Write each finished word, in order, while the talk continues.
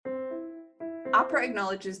AHPRA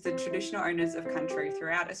acknowledges the traditional owners of country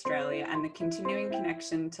throughout Australia and the continuing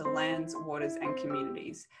connection to lands, waters and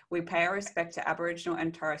communities. We pay our respect to Aboriginal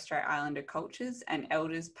and Torres Strait Islander cultures and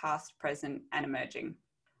elders past, present and emerging.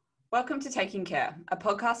 Welcome to Taking Care, a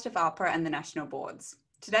podcast of AHPRA and the national boards.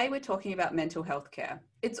 Today we're talking about mental health care.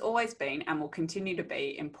 It's always been and will continue to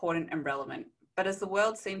be important and relevant, but as the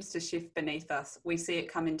world seems to shift beneath us, we see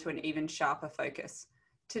it come into an even sharper focus.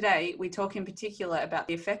 Today, we talk in particular about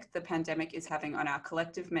the effect the pandemic is having on our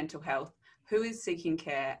collective mental health, who is seeking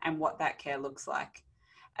care, and what that care looks like.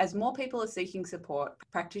 As more people are seeking support,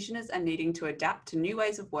 practitioners are needing to adapt to new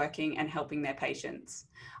ways of working and helping their patients.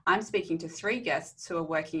 I'm speaking to three guests who are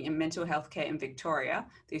working in mental health care in Victoria,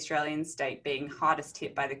 the Australian state being hardest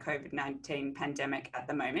hit by the COVID-19 pandemic at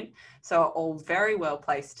the moment, so are all very well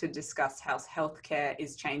placed to discuss how healthcare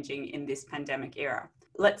is changing in this pandemic era.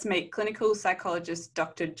 Let's meet clinical psychologist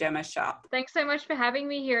Dr. Gemma Sharp. Thanks so much for having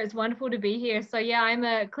me here. It's wonderful to be here. So I'm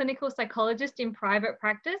a clinical psychologist in private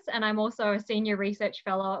practice, and I'm also a senior research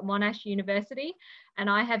fellow at Monash University. And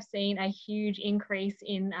I have seen a huge increase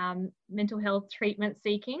in mental health treatment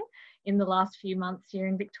seeking in the last few months here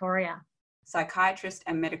in Victoria. Psychiatrist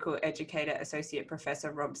and medical educator Associate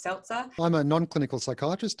Professor Rob Seltzer. I'm a non-clinical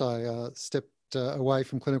psychiatrist. I stepped away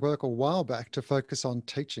from clinical work a while back to focus on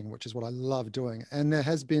teaching, which is what I love doing. And there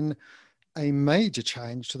has been a major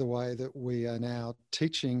change to the way that we are now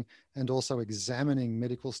teaching and also examining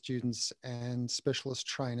medical students and specialist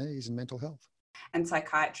trainees in mental health. And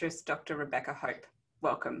psychiatrist Dr. Rebecca Hope.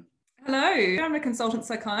 Welcome. Hello, I'm a consultant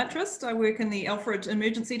psychiatrist. I work in the Alfred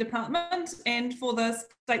Emergency Department and for the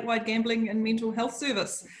statewide Gambling and Mental Health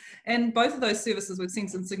Service. And both of those services, we've seen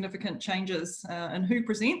some significant changes in who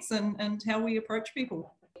presents and how we approach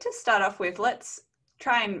people. To start off with, let's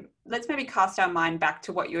maybe cast our mind back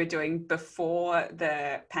to what you were doing before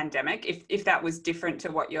the pandemic, if that was different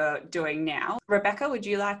to what you're doing now. Rebecca, would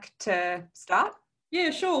you like to start?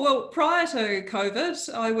 Yeah, sure. Well, prior to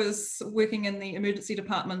COVID, I was working in the emergency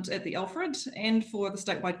department at the Alfred and for the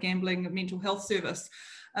statewide Gambling and Mental Health Service.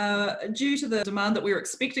 Due to the demand that we were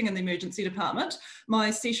expecting in the emergency department, my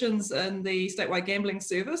sessions in the statewide gambling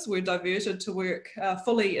service were diverted to work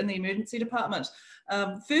fully in the emergency department.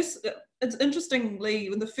 Interestingly,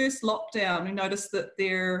 in the first lockdown, we noticed that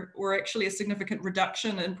there were actually a significant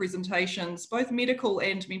reduction in presentations, both medical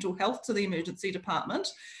and mental health, to the emergency department.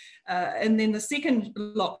 And then the second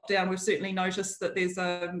lockdown, we've certainly noticed that there's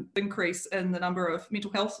an increase in the number of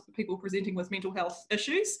mental health people presenting with mental health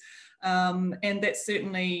issues. And that's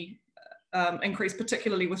certainly increased,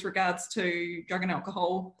 particularly with regards to drug and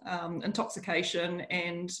alcohol intoxication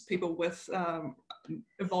and people with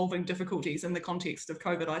evolving difficulties in the context of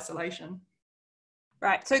COVID isolation.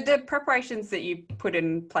 Right. So the preparations that you put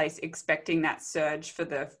in place expecting that surge for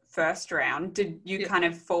the first round, did you kind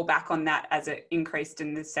of fall back on that as it increased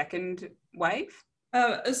in the second wave?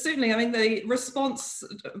 Certainly. I mean, the response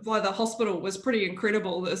by the hospital was pretty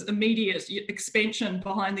incredible. There's immediate expansion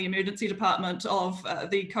behind the emergency department of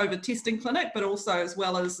the COVID testing clinic, but also as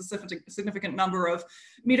well as a significant number of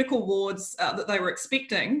medical wards that they were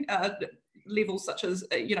expecting. Levels such as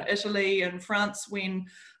Italy and France when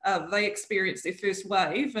they experienced their first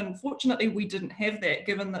wave, and fortunately we didn't have that,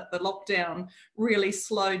 given that the lockdown really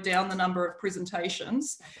slowed down the number of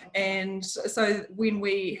presentations. And so when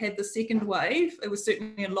we had the second wave, it was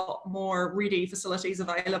certainly a lot more ready facilities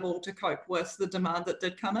available to cope with the demand that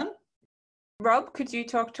did come in. Rob, could you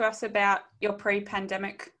talk to us about your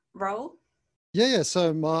pre-pandemic role? Yeah.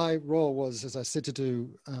 So my role was, as I said, to do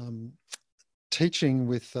teaching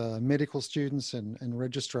with medical students and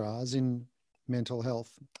registrars in mental health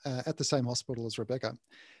at the same hospital as Rebecca.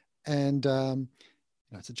 And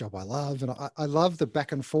it's a job I love. And I love the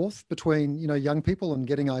back and forth between, young people and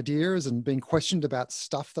getting ideas and being questioned about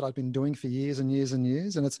stuff that I've been doing for years and years and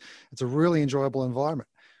years. And it's a really enjoyable environment.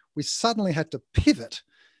 We suddenly had to pivot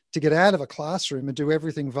to get out of a classroom and do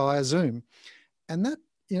everything via Zoom. And that,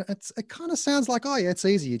 it kind of sounds like, oh yeah, it's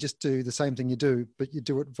easy. You just do the same thing you do, but you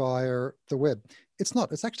do it via the web. It's not.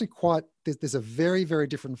 It's actually there's a very, very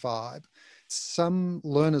different vibe. Some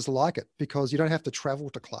learners like it because you don't have to travel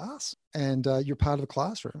to class and you're part of the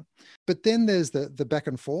classroom. But then there's the back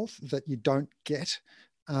and forth that you don't get.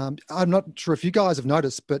 I'm not sure if you guys have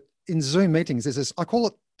noticed, but in Zoom meetings, there's this, I call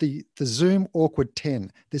it the Zoom awkward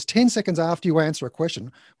 10. There's 10 seconds after you answer a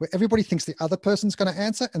question where everybody thinks the other person's going to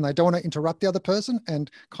answer and they don't want to interrupt the other person, and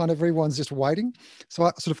kind of everyone's just waiting. So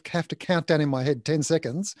I sort of have to count down in my head 10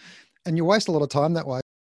 seconds, and you waste a lot of time that way.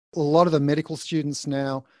 A lot of the medical students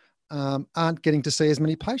now aren't getting to see as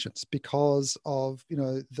many patients because of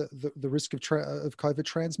the risk of COVID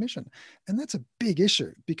transmission. And that's a big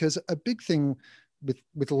issue, because a big thing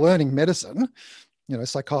with learning medicine,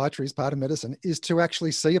 psychiatry is part of medicine, is to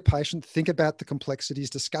actually see a patient, think about the complexities,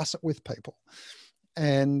 discuss it with people.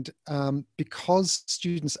 And because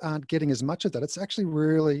students aren't getting as much of that, it's actually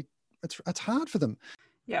really, it's hard for them.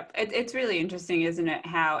 Yep. It's really interesting, isn't it,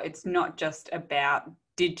 how it's not just about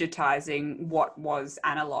digitizing what was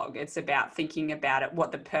analog. It's about thinking about it,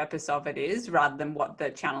 what the purpose of it is, rather than what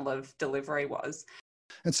the channel of delivery was.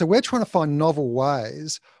 And so we're trying to find novel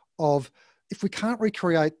ways of, if we can't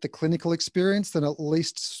recreate the clinical experience, then at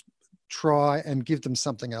least try and give them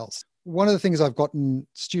something else. One of the things I've gotten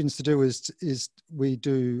students to do is we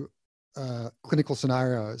do clinical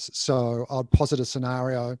scenarios. So I'll posit a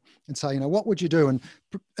scenario and say, what would you do?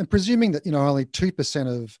 And presuming that, only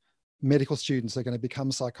 2% of medical students are going to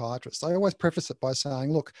become psychiatrists, I always preface it by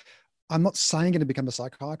saying, look, I'm not saying you're going to become a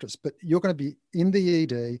psychiatrist, but you're going to be in the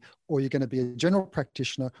ED, or you're going to be a general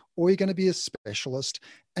practitioner, or you're going to be a specialist,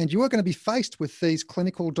 and you are going to be faced with these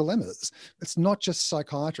clinical dilemmas. It's not just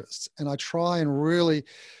psychiatrists. And I try and really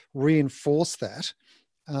reinforce that.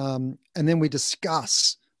 And then we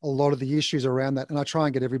discuss a lot of the issues around that, and I try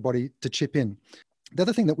and get everybody to chip in. The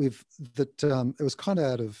other thing that it was kind of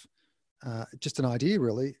out of just an idea,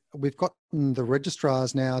 really. We've gotten the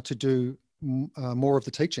registrars now to do more of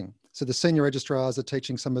the teaching. So the senior registrars are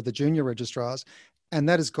teaching some of the junior registrars, and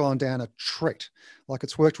that has gone down a treat. Like,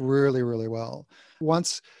 it's worked really, really well.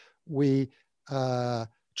 Once we try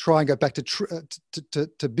and go back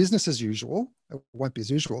to business as usual, it won't be as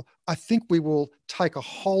usual, I think we will take a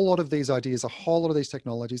whole lot of these ideas, a whole lot of these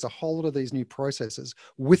technologies, a whole lot of these new processes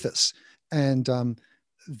with us. And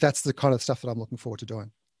that's the kind of stuff that I'm looking forward to doing.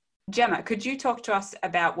 Gemma, could you talk to us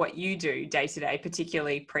about what you do day to day,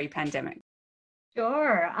 particularly pre-pandemic?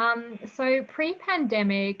 Sure. So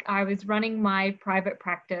pre-pandemic, I was running my private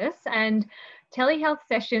practice, and telehealth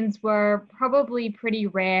sessions were probably pretty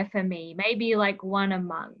rare for me, maybe like one a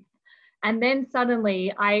month. And then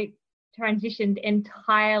suddenly I transitioned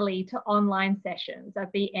entirely to online sessions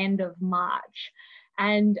at the end of March.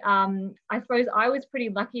 And I suppose I was pretty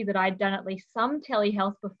lucky that I'd done at least some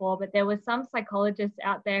telehealth before, but there were some psychologists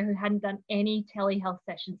out there who hadn't done any telehealth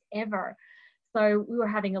sessions ever. So we were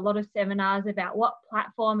having a lot of seminars about what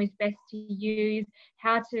platform is best to use,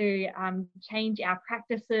 how to change our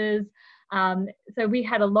practices. So we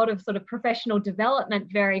had a lot of sort of professional development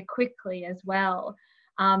very quickly as well.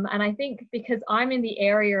 And I think because I'm in the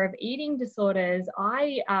area of eating disorders,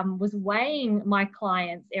 I was weighing my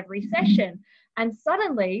clients every session, and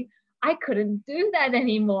suddenly I couldn't do that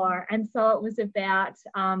anymore. And so it was about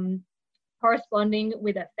corresponding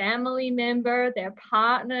with a family member, their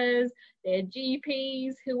partners, their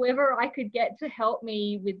GPs, whoever I could get to help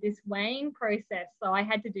me with this weighing process. So I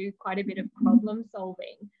had to do quite a bit of problem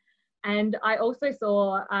solving. And I also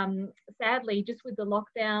saw, sadly, just with the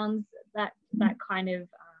lockdowns, that kind of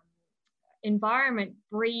environment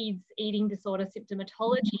breeds eating disorder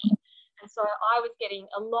symptomatology. And so I was getting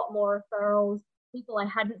a lot more referrals, people I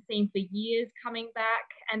hadn't seen for years coming back.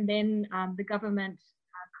 And then the government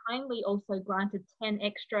kindly also granted 10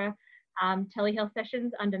 extra telehealth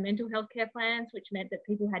sessions under mental health care plans, which meant that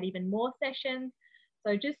people had even more sessions.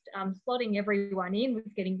 So just slotting everyone in was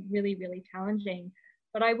getting really, really challenging.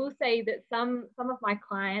 But I will say that some of my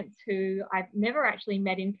clients who I've never actually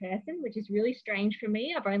met in person, which is really strange for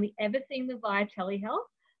me, I've only ever seen them via telehealth,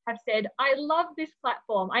 have said, I love this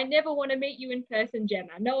platform. I never want to meet you in person,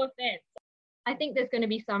 Gemma. No offense. I think there's going to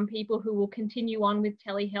be some people who will continue on with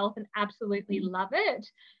telehealth and absolutely love it.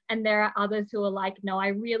 And there are others who are like, no, I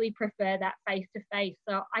really prefer that face-to-face.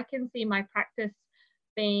 So I can see my practice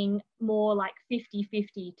being more like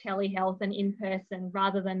 50-50 telehealth and in-person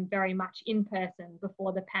rather than very much in-person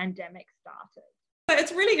before the pandemic started.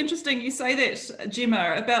 It's really interesting you say that,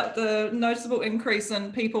 Gemma, about the noticeable increase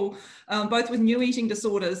in people both with new eating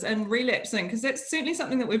disorders and relapsing, because that's certainly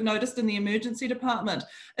something that we've noticed in the emergency department,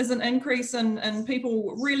 is an increase in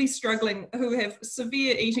people really struggling who have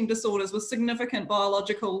severe eating disorders with significant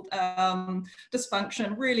biological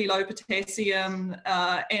dysfunction, really low potassium,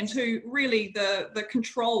 and who really the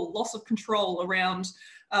loss of control around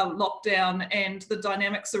lockdown and the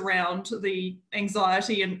dynamics around the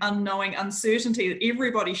anxiety and unknowing uncertainty that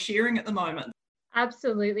everybody's sharing at the moment.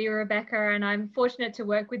 Absolutely, Rebecca. And I'm fortunate to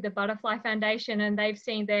work with the Butterfly Foundation, and they've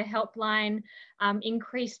seen their helpline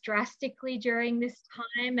increase drastically during this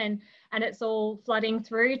time. And it's all flooding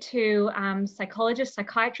through to psychologists,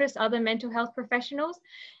 psychiatrists, other mental health professionals.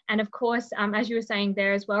 And of course, as you were saying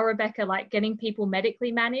there as well, Rebecca, like getting people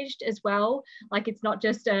medically managed as well. Like it's not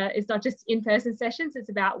just in-person sessions, it's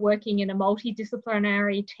about working in a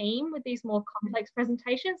multidisciplinary team with these more complex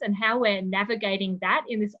presentations and how we're navigating that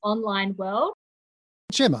in this online world.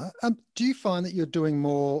 Gemma, do you find that you're doing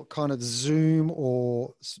more kind of Zoom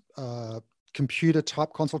or computer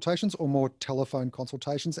type consultations or more telephone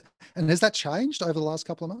consultations? And has that changed over the last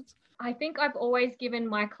couple of months? I think I've always given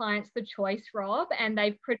my clients the choice, Rob, and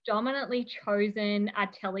they've predominantly chosen a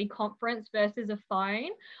teleconference versus a phone.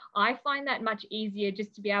 I find that much easier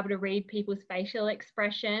just to be able to read people's facial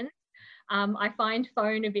expressions. I find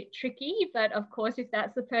phone a bit tricky, but of course, if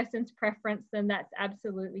that's the person's preference, then that's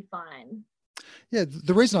absolutely fine. Yeah,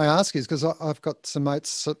 the reason I ask is because I've got some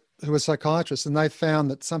mates who are psychiatrists, and they've found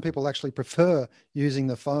that some people actually prefer using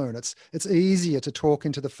the phone. It's easier to talk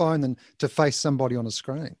into the phone than to face somebody on a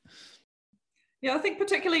screen. Yeah, I think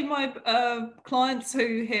particularly my clients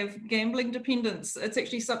who have gambling dependence, it's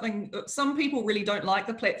actually something that some people really don't like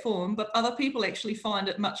the platform, but other people actually find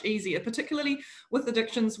it much easier, particularly with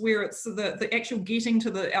addictions where it's the actual getting to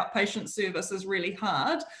the outpatient service is really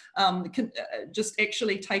hard, just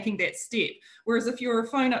actually taking that step. Whereas if you're a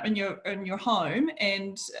phone up in your home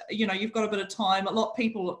and you've got a bit of time, a lot of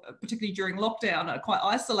people, particularly during lockdown, are quite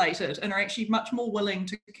isolated and are actually much more willing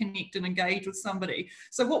to connect and engage with somebody.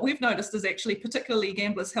 So what we've noticed is actually particularly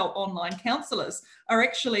Gamblers Help online counsellors are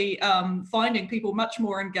actually finding people much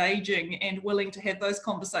more engaging and willing to have those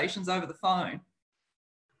conversations over the phone.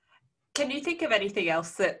 Can you think of anything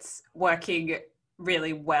else that's working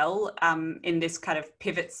really well in this kind of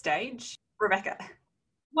pivot stage? Rebecca?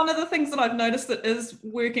 One of the things that I've noticed that is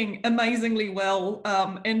working amazingly well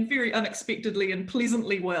and very unexpectedly and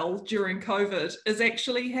pleasantly well during COVID is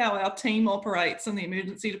actually how our team operates in the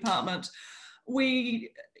emergency department.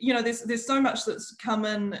 There's so much that's come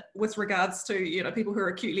in with regards to, people who are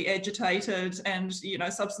acutely agitated and,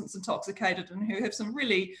 substance intoxicated and who have some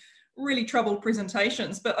really, really troubled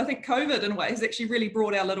presentations. But I think COVID in a way has actually really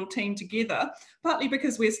brought our little team together, partly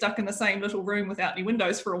because we're stuck in the same little room without any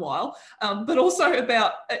windows for a while, but also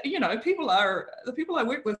about, the people I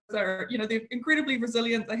work with are, they're incredibly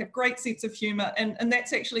resilient. They have great sense of humour. And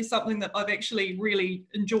that's actually something that I've actually really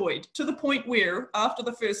enjoyed, to the point where after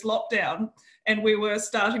the first lockdown and we were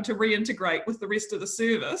starting to reintegrate with the rest of the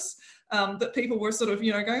service, that people were sort of,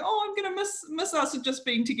 going, oh, I'm going to miss us just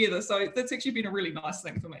being together. So that's actually been a really nice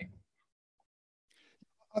thing for me.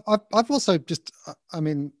 I've also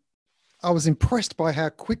I was impressed by how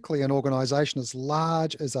quickly an organisation as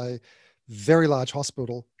large as a very large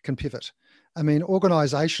hospital can pivot. I mean,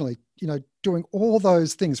 organisationally, doing all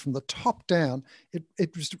those things from the top down,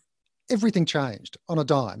 it just, everything changed on a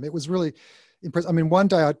dime. It was really impressive. I mean, one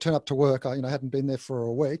day I'd turn up to work, I hadn't been there for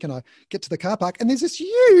a week, and I get to the car park and there's this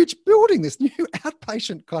huge building, this new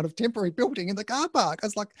outpatient kind of temporary building in the car park.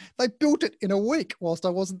 It's like they built it in a week whilst I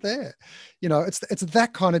wasn't there. It's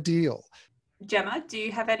that kind of deal. Gemma, do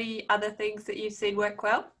you have any other things that you've seen work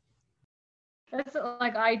well? That's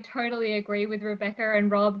I totally agree with Rebecca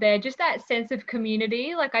and Rob there. Just that sense of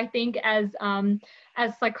community. I think as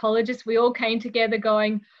psychologists, we all came together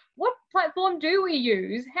going, what platform do we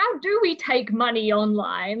use? How do we take money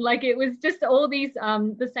online? It was just all these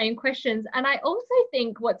the same questions. And I also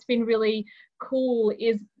think what's been really cool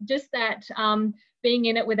is just that being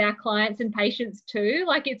in it with our clients and patients too.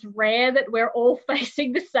 It's rare that we're all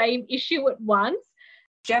facing the same issue at once.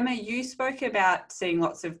 Gemma, you spoke about seeing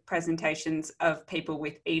lots of presentations of people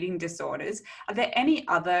with eating disorders. Are there any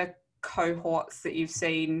other cohorts that you've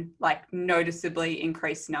seen noticeably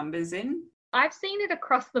increased numbers in? I've seen it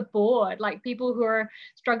across the board, people who are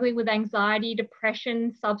struggling with anxiety,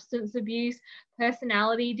 depression, substance abuse,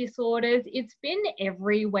 personality disorders. It's been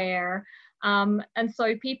everywhere. And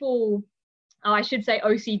so people, I should say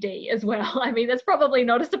OCD as well. I mean, that's probably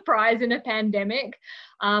not a surprise in a pandemic,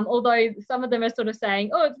 although some of them are sort of saying,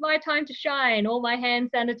 oh, it's my time to shine, all my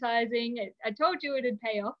hand sanitizing. I told you it'd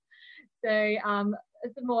pay off. So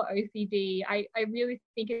it's more OCD. I really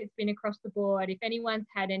think it's been across the board. If anyone's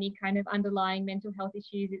had any kind of underlying mental health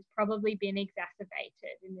issues, it's probably been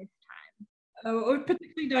exacerbated in this time. I've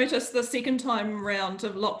particularly noticed the second time round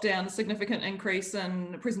of lockdown, a significant increase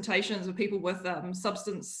in presentations of people with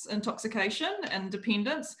substance intoxication and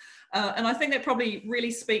dependence. And I think that probably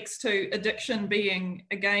really speaks to addiction being,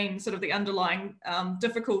 again, sort of the underlying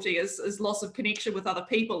difficulty is loss of connection with other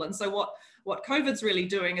people. And so what COVID's really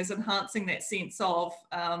doing is enhancing that sense of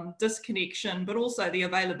disconnection, but also the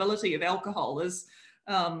availability of alcohol is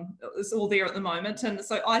all there at the moment. And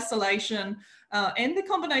so isolation and the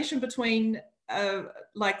combination between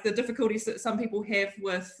the difficulties that some people have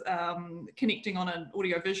with connecting on an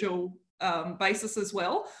audiovisual basis as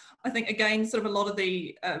well. I think, again, sort of a lot of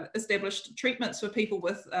the established treatments for people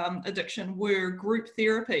with addiction were group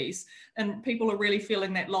therapies, and people are really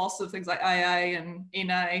feeling that loss of things like AA and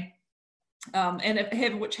NA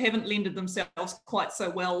which haven't lended themselves quite so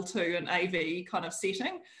well to an AV kind of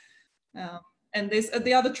setting. And there's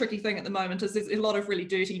the other tricky thing at the moment is there's a lot of really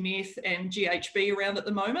dirty meth and GHB around at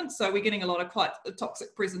the moment. So we're getting a lot of quite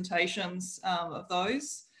toxic presentations of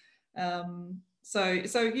those. So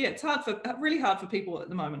yeah, it's really hard for people at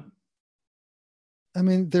the moment. I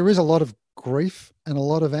mean, there is a lot of grief and a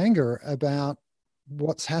lot of anger about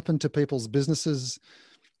what's happened to people's businesses,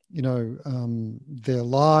 you know, their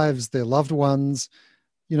lives, their loved ones,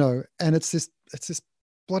 you know, and it's this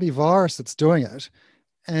bloody virus that's doing it.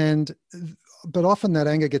 But often that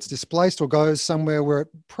anger gets displaced or goes somewhere where it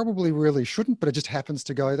probably really shouldn't, but it just happens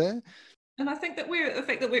to go there. And I think that the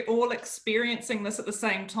fact that we're all experiencing this at the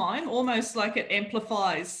same time, almost like it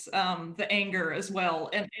amplifies the anger as well,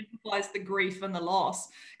 and amplifies the grief and the loss.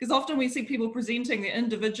 Because often we see people presenting that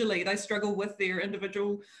individually, they struggle with their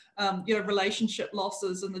individual, relationship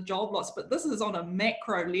losses and the job loss, but this is on a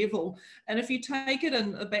macro level. And if you take it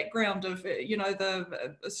in a background of,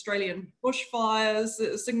 the Australian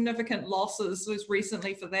bushfires, significant losses was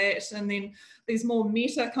recently for that, and then these more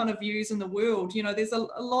meta kind of views in the world, there's a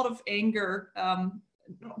lot of anger,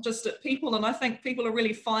 not just at people. And I think people are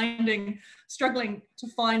really struggling to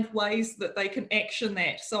find ways that they can action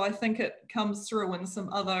that. So I think it comes through in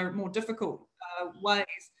some other more difficult ways.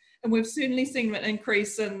 And we've certainly seen an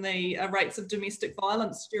increase in the rates of domestic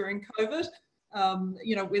violence during COVID,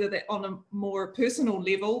 whether that on a more personal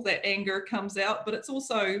level, that anger comes out, but it's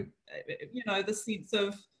also, the sense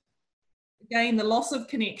of, again, the loss of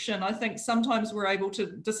connection. I think sometimes we're able to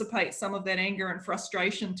dissipate some of that anger and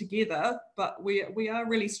frustration together, but we are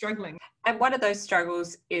really struggling. And one of those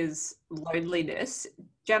struggles is loneliness.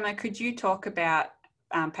 Gemma, could you talk about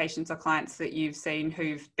patients or clients that you've seen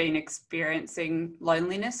who've been experiencing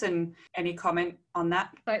loneliness, and any comment on that?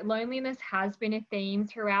 So loneliness has been a theme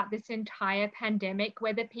throughout this entire pandemic,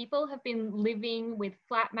 whether people have been living with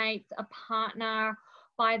flatmates, a partner,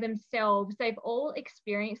 by themselves. They've all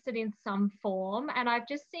experienced it in some form. And I've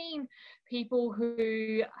just seen people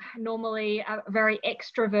who normally are very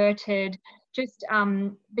extroverted just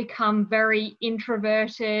become very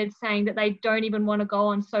introverted, saying that they don't even want to go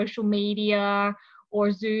on social media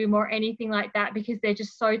or Zoom or anything like that because they're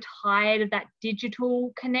just so tired of that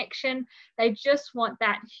digital connection. They just want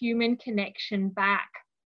that human connection back.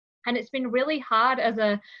 And it's been really hard as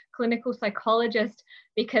a clinical psychologist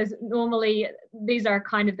because normally these are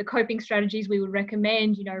kind of the coping strategies we would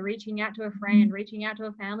recommend, reaching out to a friend, reaching out to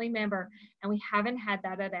a family member, and we haven't had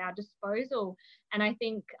that at our disposal. And I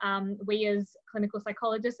think we as clinical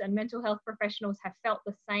psychologists and mental health professionals have felt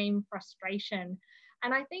the same frustration.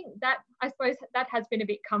 And I think that, I suppose, that has been a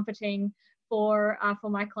bit comforting for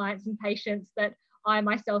my clients and patients, that I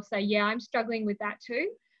myself say, yeah, I'm struggling with that too.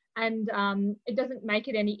 And it doesn't make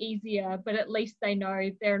it any easier, but at least they know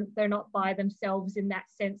they're not by themselves in that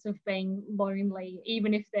sense of being lonely.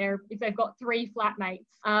 Even if they've got 3 flatmates,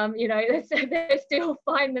 they still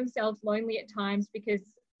find themselves lonely at times because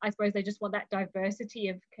I suppose they just want that diversity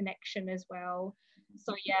of connection as well.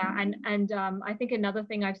 So yeah, and I think another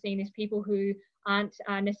thing I've seen is people who aren't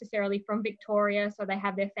necessarily from Victoria, so they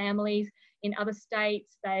have their families in other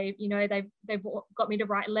states. They've got me to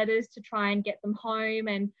write letters to try and get them home,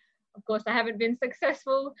 and of course I haven't been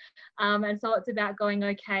successful. And so it's about going,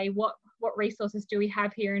 okay, what resources do we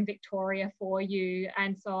have here in Victoria for you?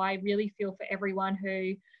 And so I really feel for everyone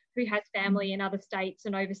who has family in other states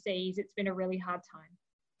and overseas. It's been a really hard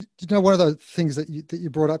time. One of the things that you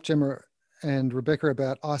brought up, Gemma and Rebecca,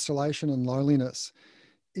 about isolation and loneliness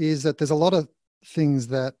is that there's a lot of things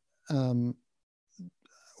that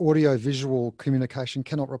audio-visual communication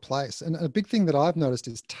cannot replace. And a big thing that I've noticed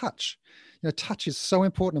is touch. Touch is so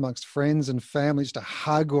important amongst friends and families, to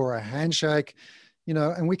hug or a handshake,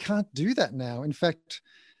 and we can't do that now. In fact,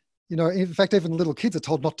 even little kids are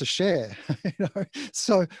told not to share,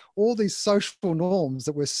 So all these social norms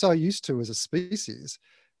that we're so used to as a species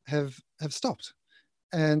have stopped.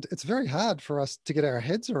 And it's very hard for us to get our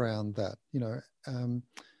heads around that,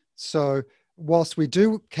 So whilst we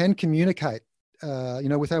can communicate,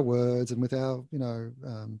 with our words and with our,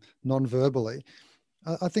 non-verbally,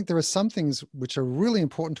 I think there are some things which are really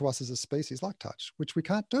important to us as a species, like touch, which we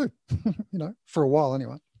can't do, for a while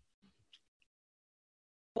anyway.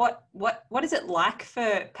 What is it like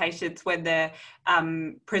for patients when they're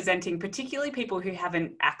presenting, particularly people who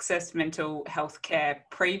haven't accessed mental health care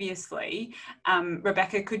previously?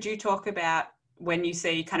 Rebecca, could you talk about when you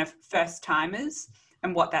see kind of first timers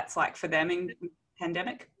and what that's like for them in the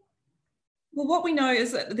pandemic? Well, what we know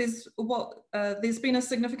is that there's been a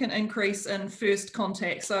significant increase in first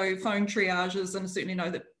contact, so phone triages, and certainly know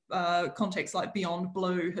that contexts like Beyond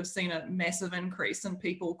Blue have seen a massive increase in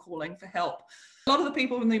people calling for help. A lot of the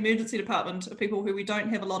people in the emergency department are people who we don't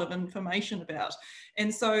have a lot of information about.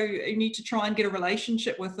 And so you need to try and get a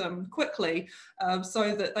relationship with them quickly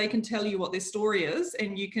so that they can tell you what their story is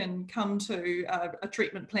and you can come to a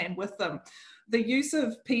treatment plan with them. The use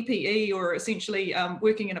of PPE, or essentially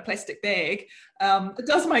working in a plastic bag, it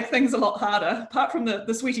does make things a lot harder, apart from the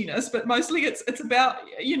sweatiness, but mostly it's about,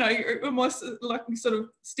 you know, almost like sort of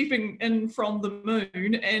stepping in from the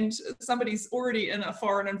moon and somebody's already in a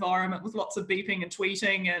foreign environment with lots of beeping and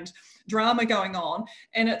tweeting and drama going on.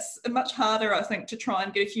 And it's much harder, I think, to try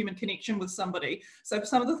and get a human connection with somebody. So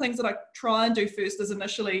some of the things that I try and do first is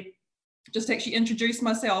initially just actually introduce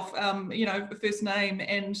myself, you know, first name,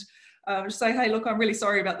 and just say, hey, look, I'm really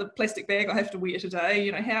sorry about the plastic bag I have to wear today.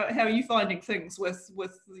 You know, how are you finding things with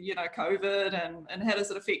you know, COVID, and how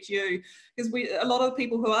does it affect you? Because a lot of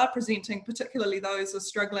people who are presenting, particularly those who are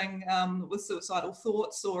struggling with suicidal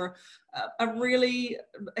thoughts or are really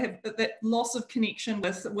have that loss of connection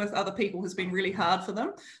with other people has been really hard for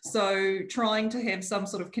them. So trying to have some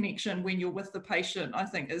sort of connection when you're with the patient, I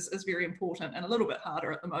think is very important and a little bit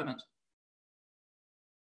harder at the moment.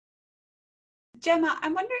 Gemma,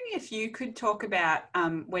 I'm wondering if you could talk about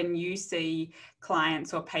when you see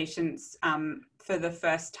clients or patients for the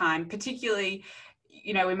first time, particularly,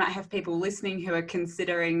 you know, we might have people listening who are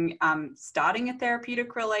considering starting a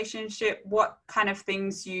therapeutic relationship, what kind of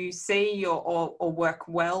things you see or work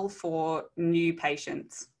well for new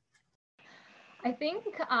patients? I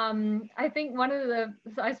think one of the,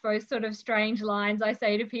 I suppose, sort of strange lines I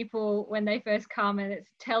say to people when they first come and it's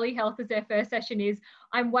telehealth as their first session is,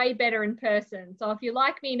 I'm way better in person. So if you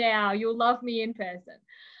like me now, you'll love me in person.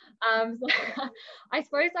 So I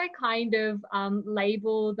suppose I kind of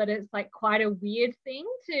label that it's like quite a weird thing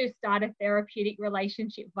to start a therapeutic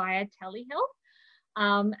relationship via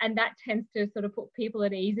telehealth. And that tends to sort of put people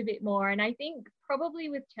at ease a bit more. And I think probably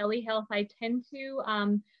with telehealth, I tend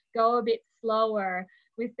to go a bit slower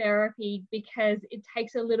with therapy because it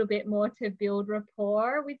takes a little bit more to build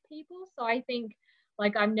rapport with people. So I think,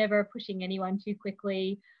 like, I'm never pushing anyone too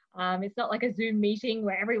quickly. It's not like a Zoom meeting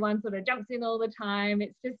where everyone sort of jumps in all the time.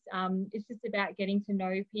 It's just about getting to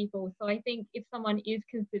know people. So I think if someone is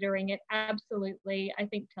considering it, absolutely, I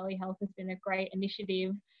think telehealth has been a great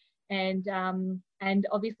initiative. And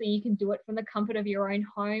obviously you can do it from the comfort of your own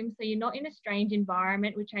home. So you're not in a strange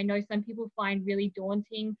environment, which I know some people find really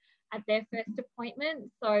daunting at their first appointment.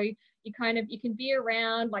 So you can be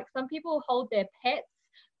around, like, some people hold their pets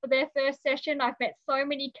for their first session. I've met so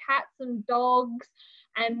many cats and dogs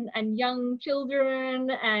and young children,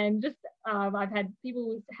 and just I've had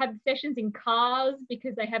people have sessions in cars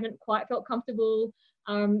because they haven't quite felt comfortable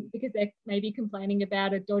because they're maybe complaining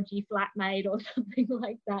about a dodgy flatmate or something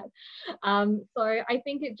like that. So I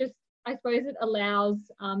think I suppose it allows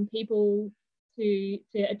people to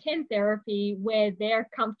attend therapy where they're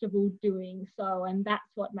comfortable doing so, and that's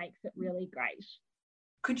what makes it really great.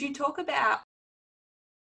 Could you talk about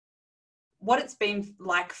what it's been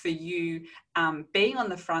like for you being on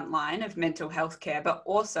the front line of mental health care, but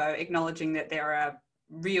also acknowledging that there are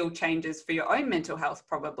real changes for your own mental health,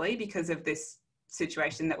 probably because of this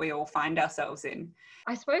situation that we all find ourselves in?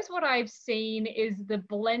 I suppose what I've seen is the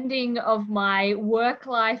blending of my work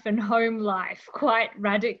life and home life quite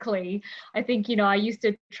radically. I think, you know, I used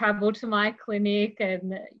to travel to my clinic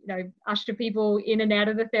and, you know, usher people in and out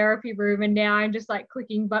of the therapy room, and now I'm just like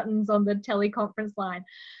clicking buttons on the teleconference line.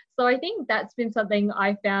 So I think that's been something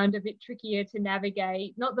I found a bit trickier to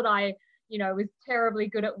navigate. Not that I, you know, was terribly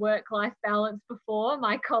good at work-life balance before,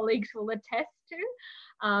 my colleagues will attest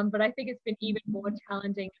to, but I think it's been even more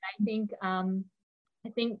challenging. And I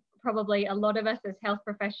think probably a lot of us as health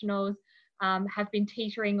professionals have been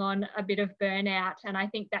teetering on a bit of burnout. And I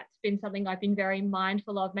think that's been something I've been very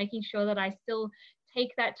mindful of, making sure that I still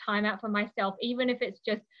take that time out for myself, even if it's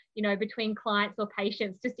just, you know, between clients or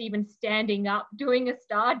patients, just even standing up, doing a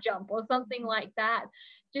star jump or something like that,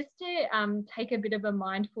 just to take a bit of a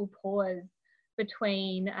mindful pause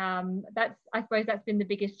between. I suppose that's been the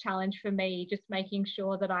biggest challenge for me, just making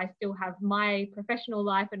sure that I still have my professional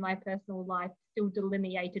life and my personal life still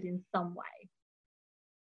delineated in some way.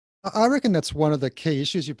 I reckon that's one of the key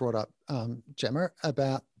issues you brought up, Gemma,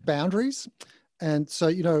 about boundaries. And so,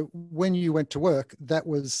 you know, when you went to work, that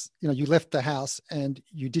was, you know, you left the house and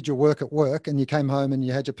you did your work at work, and you came home and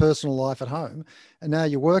you had your personal life at home. And now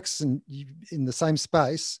your work's in the same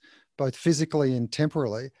space, both physically and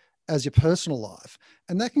temporally, as your personal life.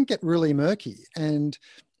 And that can get really murky. And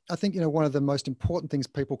I think, you know, one of the most important things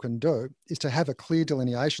people can do is to have a clear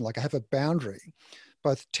delineation, like have a boundary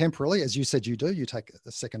both temporally, as you said you do, you take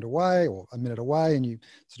a second away or a minute away and you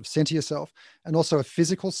sort of center yourself, and also a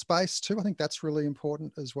physical space too. I think that's really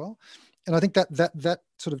important as well. And I think that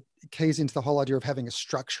sort of keys into the whole idea of having a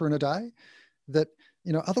structure in a day, that,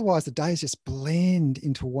 you know, otherwise the days just blend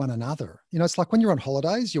into one another. You know, it's like when you're on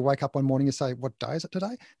holidays, you wake up one morning and say, what day is it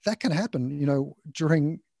today? That can happen, you know,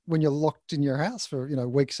 when you're locked in your house for, you know,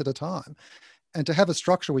 weeks at a time. And to have a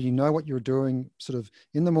structure where you know what you're doing sort of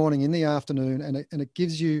in the morning, in the afternoon, and it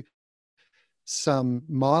gives you some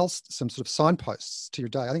sort of signposts to your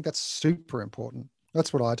day. I think that's super important.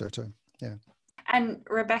 That's what I do too. Yeah. And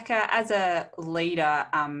Rebecca, as a leader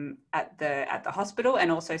at the hospital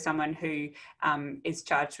and also someone who is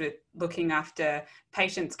charged with looking after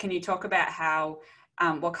patients, can you talk about how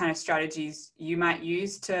what kind of strategies you might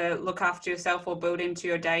use to look after yourself or build into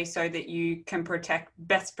your day so that you can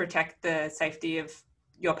best protect the safety of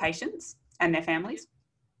your patients and their families?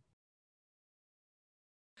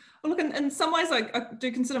 Well, look, in some ways, I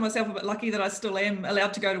do consider myself a bit lucky that I still am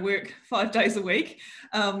allowed to go to work 5 days a week.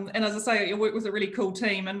 And as I say, I work with a really cool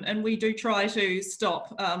team, and we do try to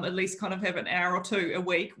stop, at least kind of have an hour or two a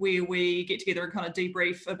week where we get together and kind of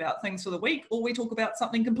debrief about things for the week, or we talk about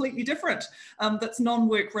something completely different that's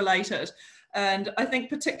non-work related. And I think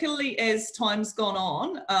particularly as time's gone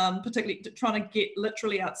on, particularly trying to get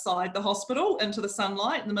literally outside the hospital into the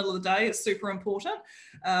sunlight in the middle of the day is super important,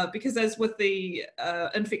 because as with the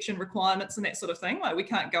infection requirements and that sort of thing, like we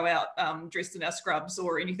can't go out dressed in our scrubs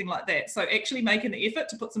or anything like that. So actually make an effort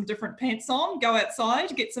to put some different pants on, go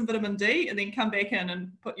outside, get some vitamin D, and then come back in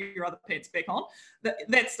and put your other pants back on.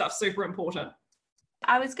 That stuff's super important.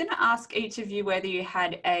 I was going to ask each of you whether you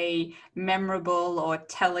had a memorable or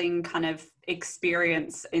telling kind of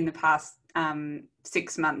experience in the past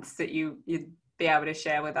 6 months that you'd be able to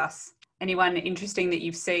share with us. Anyone interesting that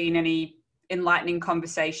you've seen, any enlightening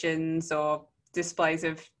conversations or displays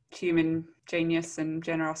of human genius and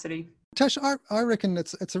generosity? Tash, I reckon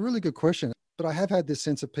it's a really good question, but I have had this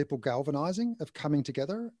sense of people galvanizing, of coming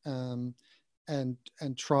together and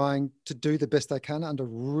trying to do the best they can under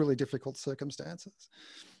really difficult circumstances.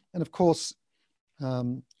 And of course,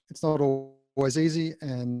 it's not always easy,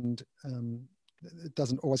 and it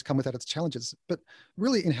doesn't always come without its challenges. But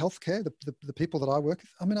really in healthcare, the people that I work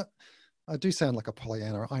with, I mean, I do sound like a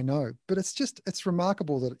Pollyanna, I know, but it's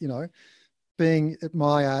remarkable that, you know, being at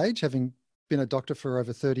my age, having been a doctor for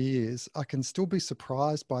over 30 years, I can still be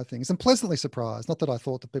surprised by things, and pleasantly surprised. Not that I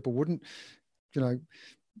thought that people wouldn't, you know,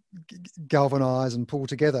 galvanize and pull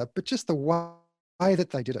together, but just the way that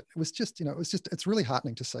they did it. It was just, you know, it's really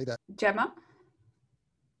heartening to see that. Gemma?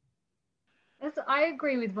 Yes, I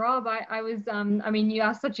agree with Rob. I was, I mean, you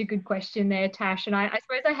asked such a good question there, Tash, and I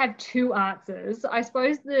suppose I have two answers. I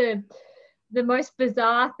suppose the most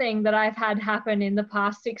bizarre thing that I've had happen in the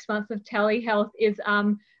past 6 months of telehealth is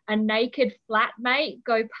a naked flatmate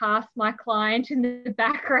go past my client in the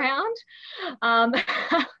background. And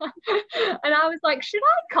I was like, should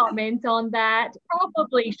I comment on that?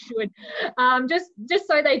 Probably should. Just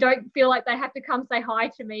so they don't feel like they have to come say hi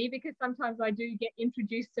to me, because sometimes I do get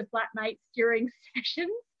introduced to flatmates during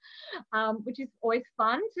sessions, which is always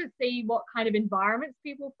fun to see what kind of environments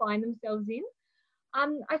people find themselves in.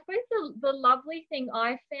 I suppose the lovely thing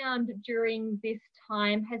I found during this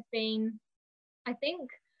time has been, I think,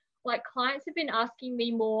 like clients have been asking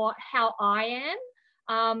me more how I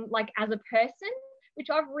am, like as a person,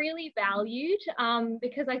 which I've really valued,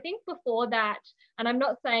 because I think before that, and I'm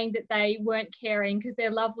not saying that they weren't caring because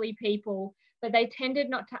they're lovely people, but they tended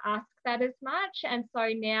not to ask that as much. And so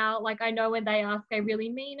now, like, I know when they ask, I really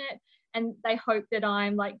mean it, and they hope that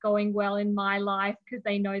I'm like going well in my life because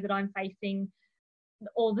they know that I'm facing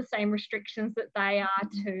all the same restrictions that they are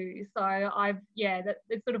too. So that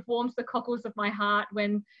it sort of warms the cockles of my heart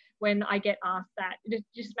when I get asked that. It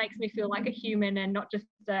just makes me feel like a human and not just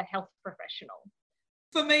a health professional.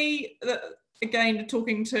 For me, again,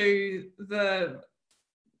 talking to the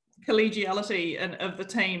collegiality of the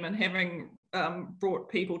team and having brought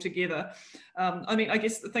people together. I mean, I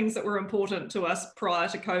guess the things that were important to us prior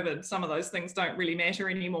to COVID, some of those things don't really matter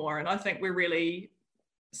anymore. And I think we're really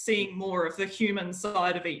seeing more of the human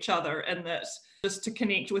side of each other, and that just to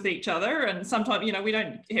connect with each other. And sometimes, you know, we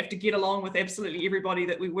don't have to get along with absolutely everybody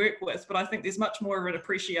that we work with, but I think there's much more of an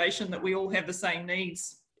appreciation that we all have the same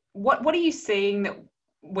needs. What are you seeing that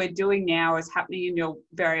we're doing now is happening in your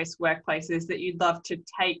various workplaces that you'd love to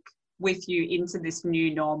take with you into this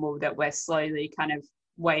new normal that we're slowly kind of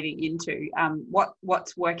wading into?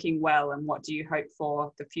 What's working well, and what do you hope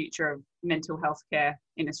for the future of mental health care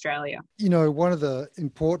in Australia? You know, one of the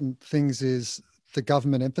important things is the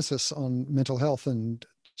government emphasis on mental health. And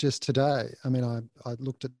just today, I mean, I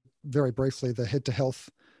looked at very briefly the Head to Health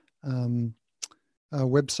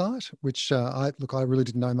website, which I really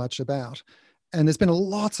didn't know much about. And there's been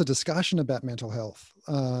lots of discussion about mental health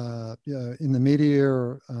in the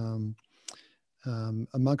media,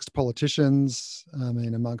 amongst politicians,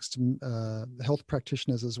 amongst health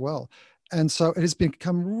practitioners as well. And so it has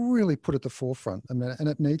become really put at the forefront, and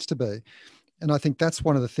it needs to be. And I think that's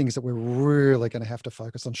one of the things that we're really going to have to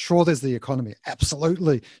focus on. Sure, there's the economy,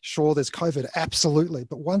 absolutely. Sure, there's COVID, absolutely.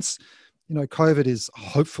 But once, COVID is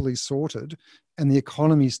hopefully sorted and the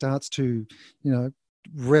economy starts to,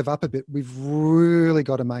 rev up a bit, we've really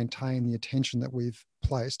got to maintain the attention that we've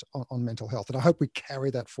placed on mental health. And I hope we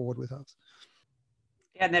carry that forward with us.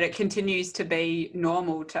 And that it continues to be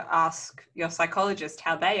normal to ask your psychologist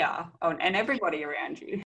how they are, and everybody around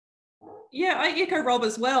you. Yeah, I echo Rob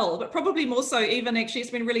as well, but probably more so even actually it's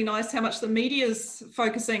been really nice how much the media's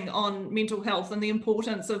focusing on mental health and the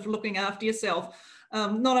importance of looking after yourself,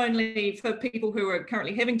 not only for people who are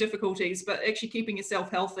currently having difficulties, but actually keeping yourself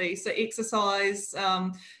healthy. So exercise,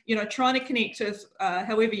 trying to connect with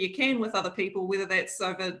however you can with other people, whether that's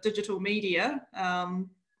over digital media.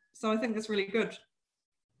 So I think that's really good.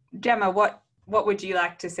 Gemma, what would you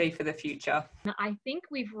like to see for the future? I think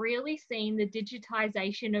we've really seen the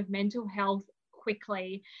digitization of mental health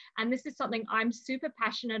quickly. And this is something I'm super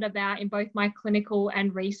passionate about in both my clinical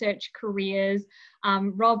and research careers.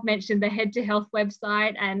 Rob mentioned the Head to Health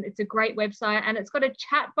website, and it's a great website, and it's got a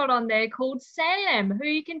chatbot on there called Sam, who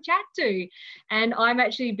you can chat to. And I'm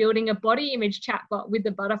actually building a body image chatbot with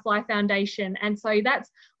the Butterfly Foundation. And so that's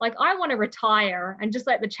like, I want to retire and just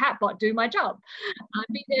let the chatbot do my job.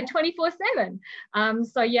 Be there 24/7.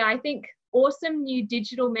 So yeah, I think awesome new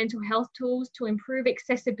digital mental health tools to improve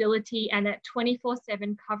accessibility and that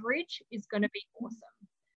 24/7 coverage is going to be awesome.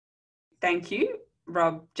 Thank you,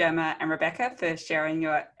 Rob, Gemma and Rebecca, for sharing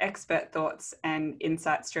your expert thoughts and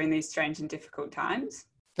insights during these strange and difficult times.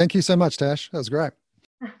 Thank you so much, Tash. That was great.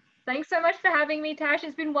 Thanks so much for having me, Tash.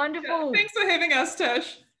 It's been wonderful. Yeah, thanks for having us,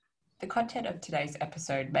 Tash. The content of today's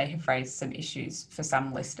episode may have raised some issues for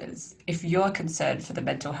some listeners. If you're concerned for the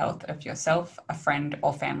mental health of yourself, a friend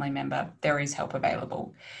or family member, there is help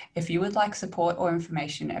available. If you would like support or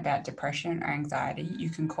information about depression or anxiety, you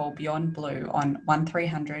can call Beyond Blue on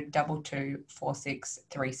 1300 22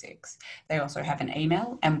 4636. They also have an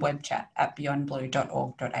email and web chat at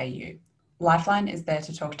beyondblue.org.au. Lifeline is there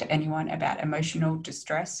to talk to anyone about emotional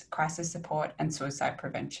distress, crisis support and suicide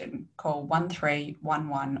prevention. Call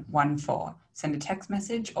 131114. Send a text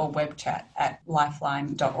message or web chat at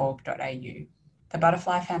lifeline.org.au. The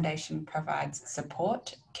Butterfly Foundation provides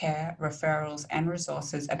support, care, referrals and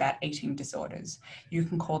resources about eating disorders. You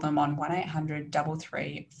can call them on 1800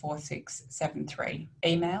 33 4673.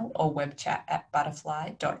 Email or web chat at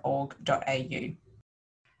butterfly.org.au.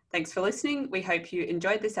 Thanks for listening. We hope you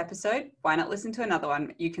enjoyed this episode. Why not listen to another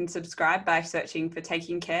one? You can subscribe by searching for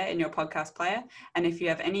Taking Care in your podcast player. And if you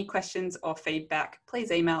have any questions or feedback,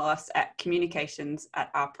 please email us at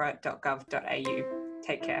communications@ahpra.gov.au.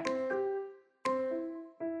 Take care.